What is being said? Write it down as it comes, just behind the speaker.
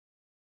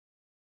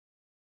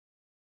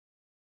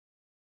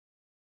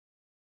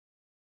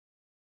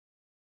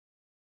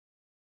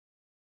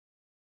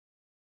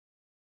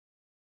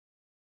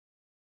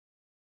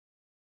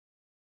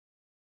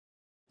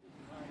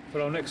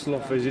For our next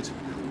loft visit,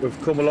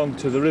 we've come along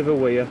to the River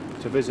Weir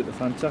to visit the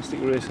fantastic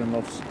racing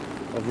lofts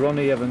of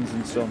Ronnie Evans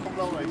and Son.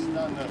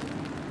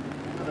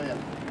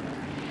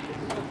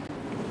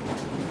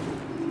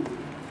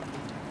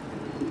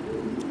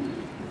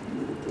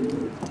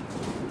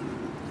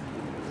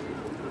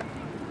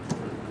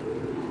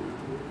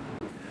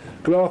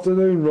 Good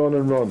afternoon, Ron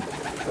and Ron.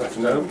 Good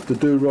afternoon. The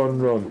do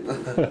Ron.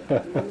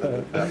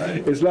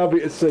 It's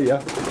lovely to see you.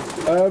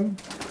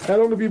 How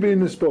long have you been in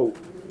the sport?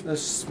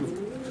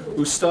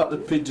 We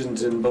started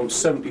pigeons in about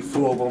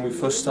 '74 when we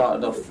first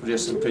started off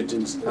racing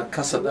pigeons at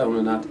Castletown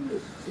and that.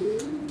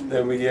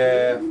 Then we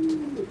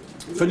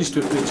finished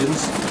with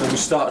pigeons and we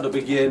started up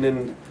again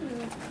in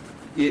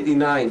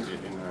 '89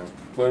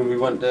 when we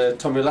went to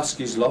Tommy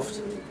Lasky's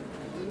loft,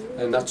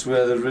 and that's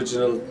where the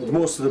original,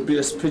 most of the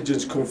base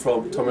pigeons come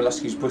from. Tommy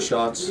Lasky's bush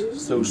arts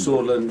through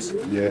Sunderland,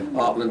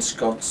 Heartland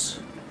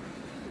Scots.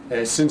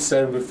 Since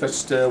then we've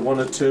fetched one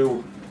or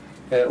two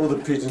other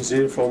pigeons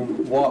in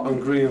from Watt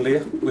and Greenlay,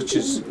 which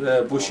is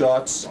bush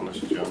arts,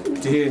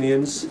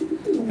 Danians,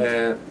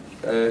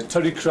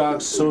 Terry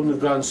Cragg's son and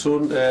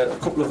grandson, a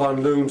couple of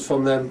Van Loons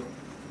from them,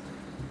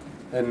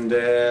 and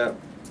the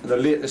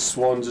latest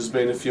ones has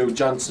been a few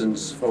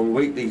Johnsons from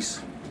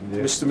Wheatley's.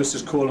 Mr. and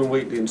Mrs. Colin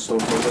Wheatley and so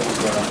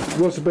forth.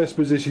 What's the best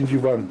positions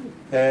you've won?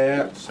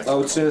 I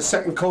would say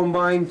second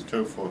combine.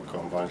 2 fourth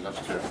combines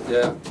last year.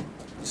 Yeah,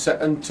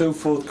 second, 2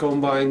 fourth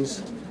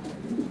combines,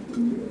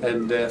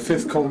 and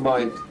fifth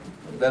combine.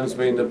 Them's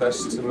been the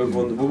best. And we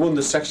won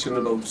the section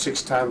about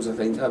 6 times, I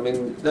think. I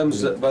mean,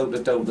 them's without a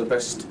doubt the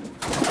best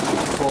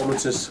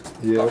performances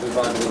that we've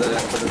had with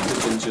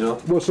the pigeons, you know.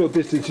 What sort of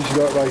distances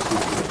you like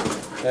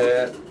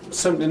racing?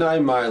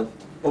 79 mile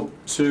up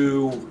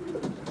to.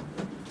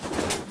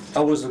 I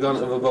was gone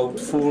to about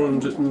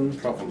 400 and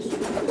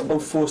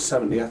about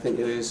 470, I think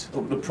it is,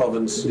 up the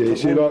province. Yeah,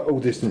 so you like all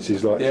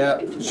distances, like? Yeah,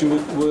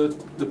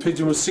 the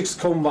pigeon was 6th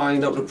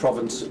combined out the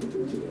province.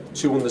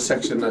 She won the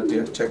section that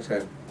day, check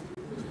out.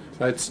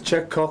 It's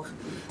Check Cock.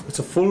 It's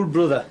a full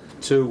brother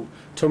to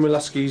Tommy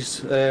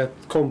Lasky's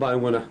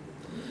combine winner.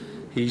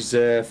 He's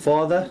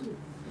father,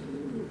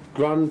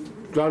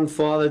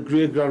 grandfather,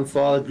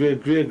 great-grandfather,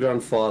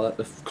 great-great-grandfather,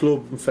 the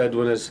club and fed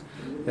winners.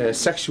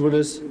 Section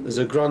winners. There's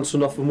a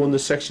grandson off and won the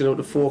section out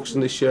of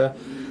Folkestone this year,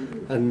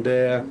 and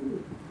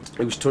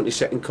he was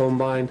 22nd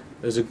combine.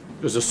 There's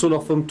a son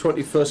off him,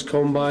 21st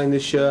combine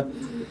this year,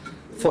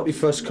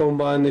 41st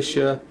combine this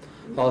year,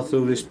 all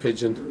through this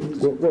pigeon.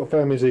 What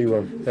family's he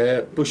run?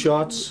 Bush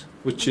Arts,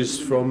 which is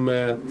from,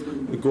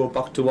 we go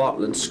back to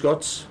Heartland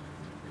Scots,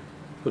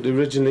 but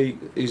originally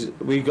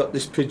we got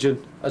this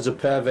pigeon as a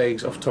pair of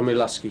eggs off Tommy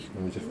Lasky.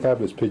 Oh, he's a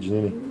fabulous pigeon,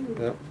 isn't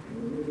he? Yeah.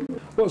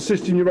 What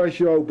system you race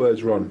your old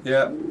birds, Ron?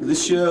 Yeah,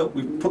 this year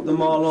we put them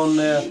all on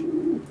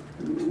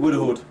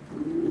widowhood.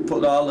 We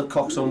put all the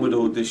cocks on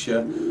widowhood this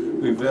year.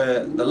 We've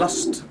the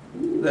last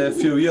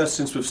few years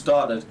since we've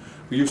started,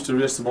 we used to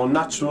race them on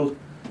natural.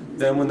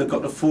 Then when they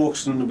got the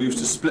forks, and we used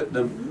to split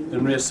them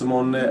and race them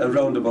on a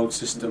roundabout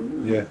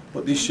system. Yeah.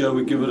 But this year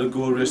we give it a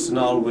go racing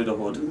all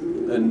widowhood,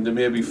 and there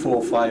may be 4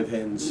 or 5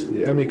 hens.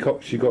 Yeah. How many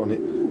cocks you got on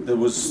it? There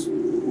was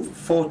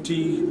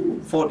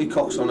 40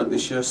 cocks on it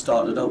this year.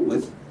 Started out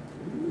with.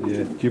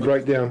 Yeah. Do you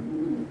break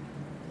down?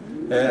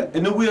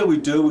 In a way we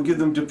do. We give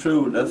them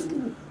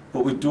deprivative,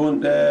 but we don't.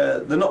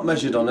 They're not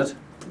measured on it.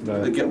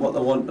 No. They get what they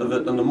want of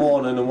it in the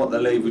morning, and what they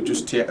leave we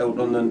just take out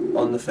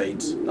on the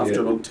feeds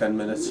after about 10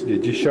 minutes. Yeah.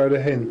 Just show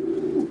the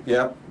hen.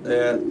 Yeah.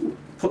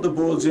 Put the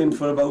balls in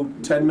for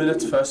about 10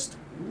 minutes first,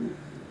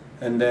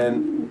 and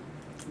then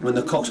when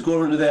the cocks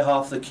go into their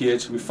half of the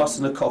cage, we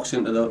fasten the cocks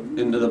into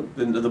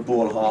the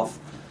ball half.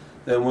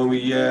 Then when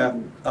we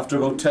after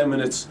about 10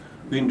 minutes,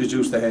 we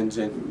introduce the hens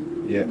in.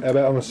 Yeah, how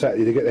about on a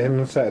Saturday? They get the hen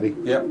on a Saturday?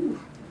 Yep,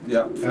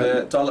 yep.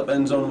 It all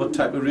depends on what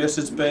type of race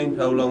it's been,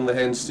 how long the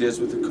hen stays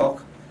with the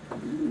cock.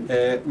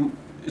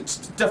 It's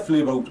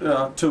definitely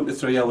about 2 to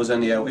 3 hours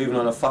anyhow, even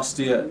on a fast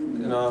day,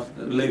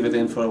 leave it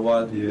in for a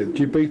while. Yeah. Do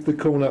you beef the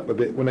corn up a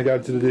bit when they go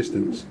to the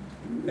distance?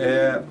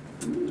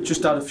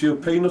 Just add a few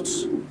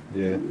peanuts.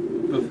 Yeah.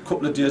 A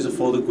couple of days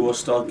before they go,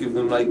 start giving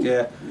them like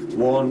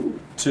 1,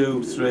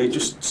 2, 3,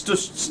 just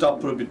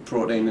start put a bit of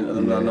protein into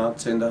them.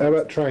 Yeah. How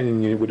about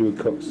training you with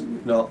cocks?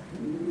 No.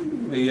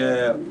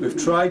 We've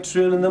tried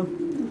training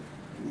them,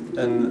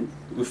 and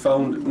we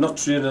found not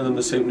training them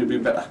they seem to be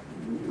better.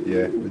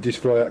 Yeah, they just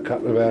fly out a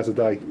couple of hours a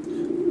day.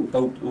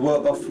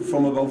 Work off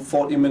from about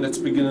 40 minutes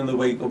beginning of the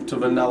week up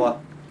to an hour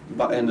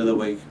back end of the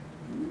week.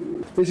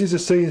 This is a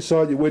scene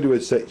inside your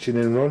widowhood section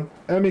in Ron.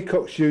 How many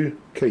cocks you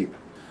keep?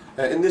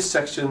 In this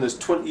section there's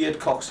 28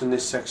 cocks in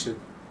this section.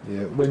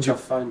 Yeah. When do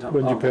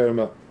you pair them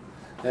up?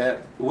 A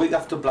week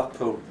after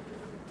Blackpool.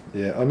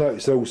 Yeah, I know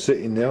it's all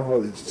sitting now,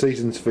 the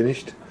season's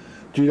finished.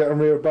 Do you let them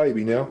rear a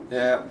baby now?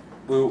 Yeah,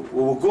 we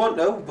were going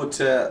to, but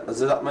there's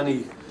that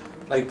many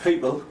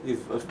people,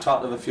 I've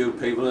talked to a few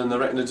people, and they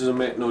reckon it doesn't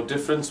make no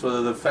difference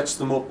whether they fetch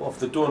them up or if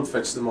they don't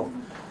fetch them up.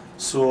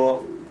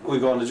 So we're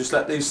going to just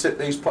let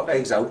these put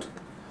eggs out,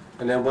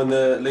 and then when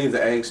they leave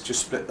the eggs,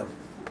 just split them.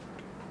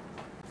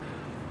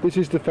 This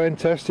is the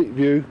fantastic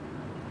view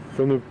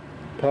from the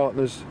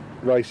partners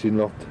racing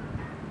loft.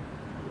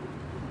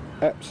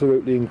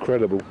 Absolutely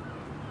incredible.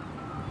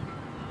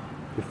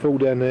 If you fall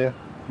down there,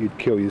 you'd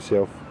kill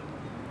yourself.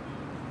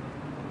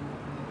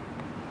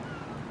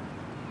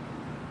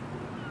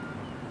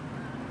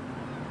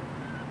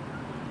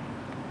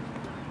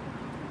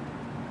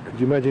 Could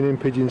you imagine them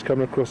pigeons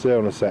coming across there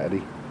on a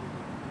Saturday?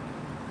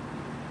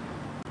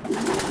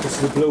 This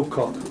is the blue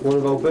cock, one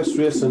of our best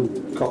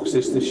racing cocks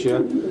this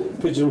year.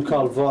 Pigeon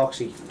called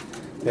Varksy.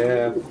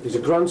 He's a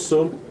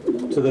grandson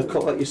to the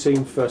cock that you've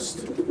seen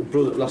first, the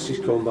brother at last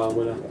year's combine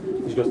winner.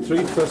 He's got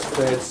 3 first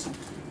feds,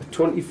 a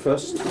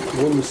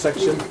 21st, won the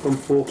section from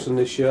Folkestone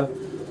this year,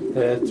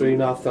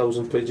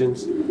 3,500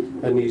 pigeons,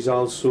 and he's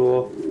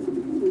also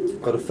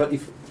got a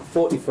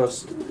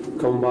 41st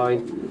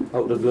combine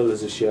out of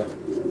Lillers this year.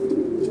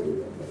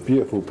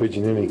 Beautiful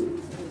pigeon, isn't he?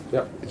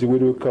 Yeah. He's a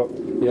widow cock.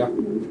 Yeah.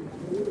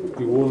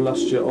 He won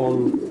last year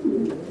on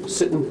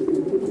sitting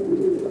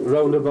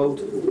roundabout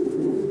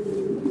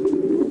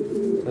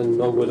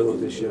and on widow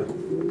this year.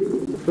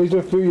 These are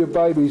a few of your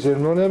babies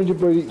then, Ron. How many do you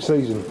breed each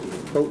season?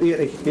 About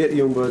 80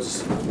 young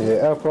birds.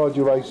 Yeah, how far do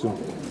you race them?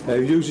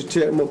 We usually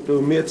take them up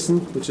to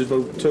Maidstone, which is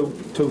about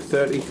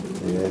 230.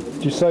 Yeah.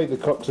 Do you save the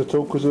cocks at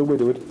all because they're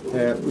widowed?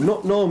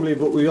 Not normally,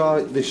 but we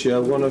are this year.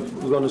 We're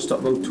going to stop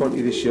about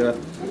 20 this year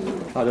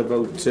at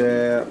about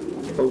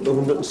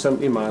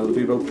 170 mile. It'll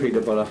be about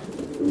Peterborough.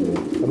 Yeah.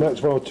 And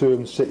that's 1 or 2 of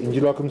them sitting. Do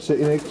you like them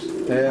sitting eggs?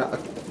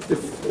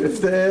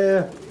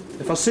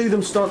 If I see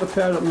them start to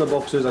pair up in the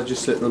boxes, I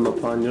just slip them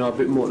up and, a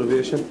bit of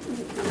motivation.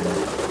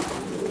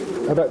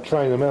 How about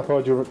train them? How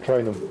far do you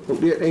train them? Up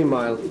to 18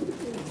 mile.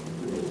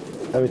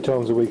 How many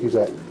times a week is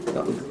that?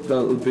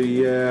 That'll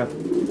be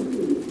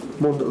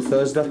Monday to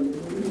Thursday.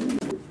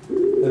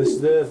 This is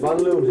the Van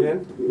Loon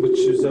hen, which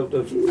is out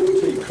of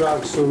T.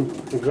 Craig's son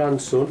and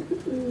grandson,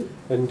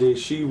 and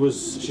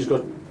she's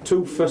got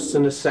 2 firsts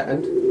and a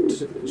second,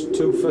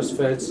 2 first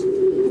feds.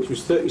 She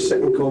was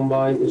 32nd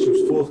combine and she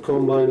was 4th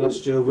combine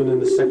last year, winning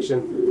the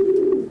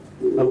section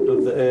out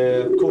of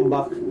the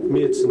comeback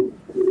Maidstone.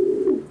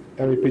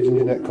 How many pigeons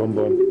in that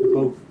combine?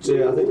 About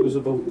I think it was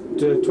about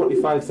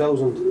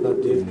 25,000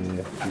 that day.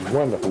 Yeah, she's a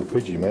wonderful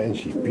pigeon, mate, and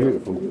she's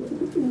beautiful.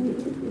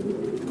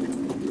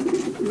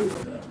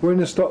 We're in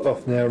the stock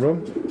loft now,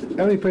 Ron.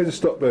 How many pairs of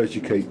stock birds do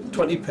you keep?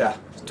 20 pair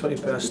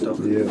stock.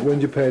 Yeah, when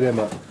do you pair them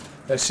up?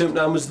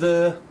 Simpton was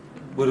the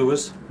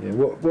widowers. Yeah,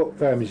 what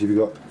families have you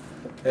got?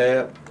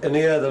 In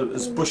here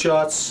there's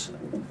Bushards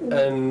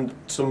and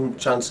some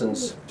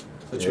Chansons,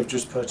 which we've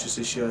just purchased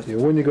this year. Yeah,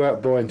 when you go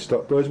out buying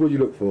stock birds, what do you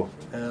look for?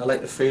 I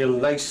like to feel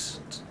nice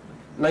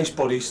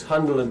bodies,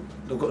 handling.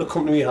 They've got to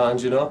come to my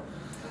hands,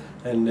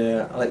 and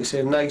I like to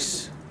say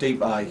nice,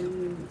 deep eye.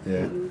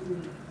 Yeah.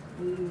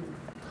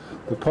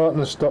 The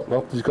partner stock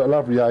loft has got a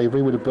lovely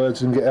aviary where the birds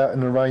can get out in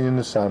the rain and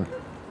the sun.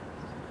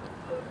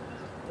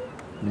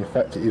 And in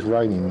fact, it is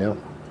raining now.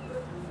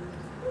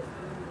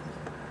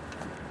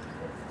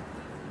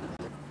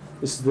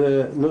 This is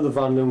another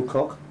Van Loon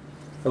cock,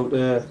 out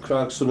there,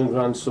 Craig's son and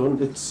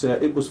grandson.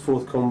 It was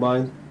 4th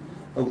combine,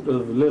 out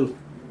of Lille,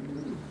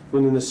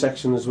 winning the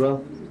section as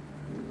well.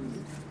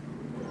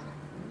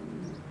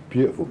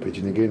 Beautiful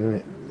pigeon again, isn't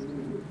it?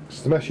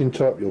 Smashing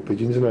type, your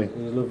pigeons, isn't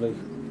he? Yeah, lovely.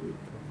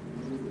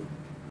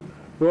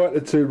 Right,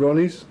 the 2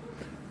 Ronnies.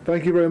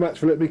 Thank you very much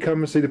for letting me come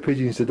and see the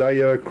pigeons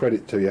today.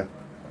 Credit to you.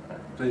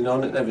 Been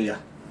on it every year.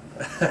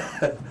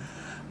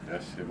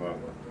 Yes, you will.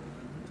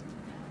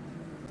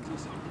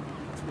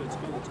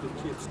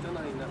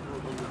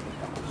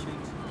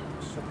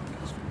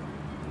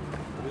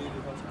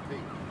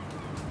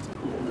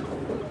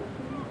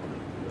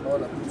 Oh,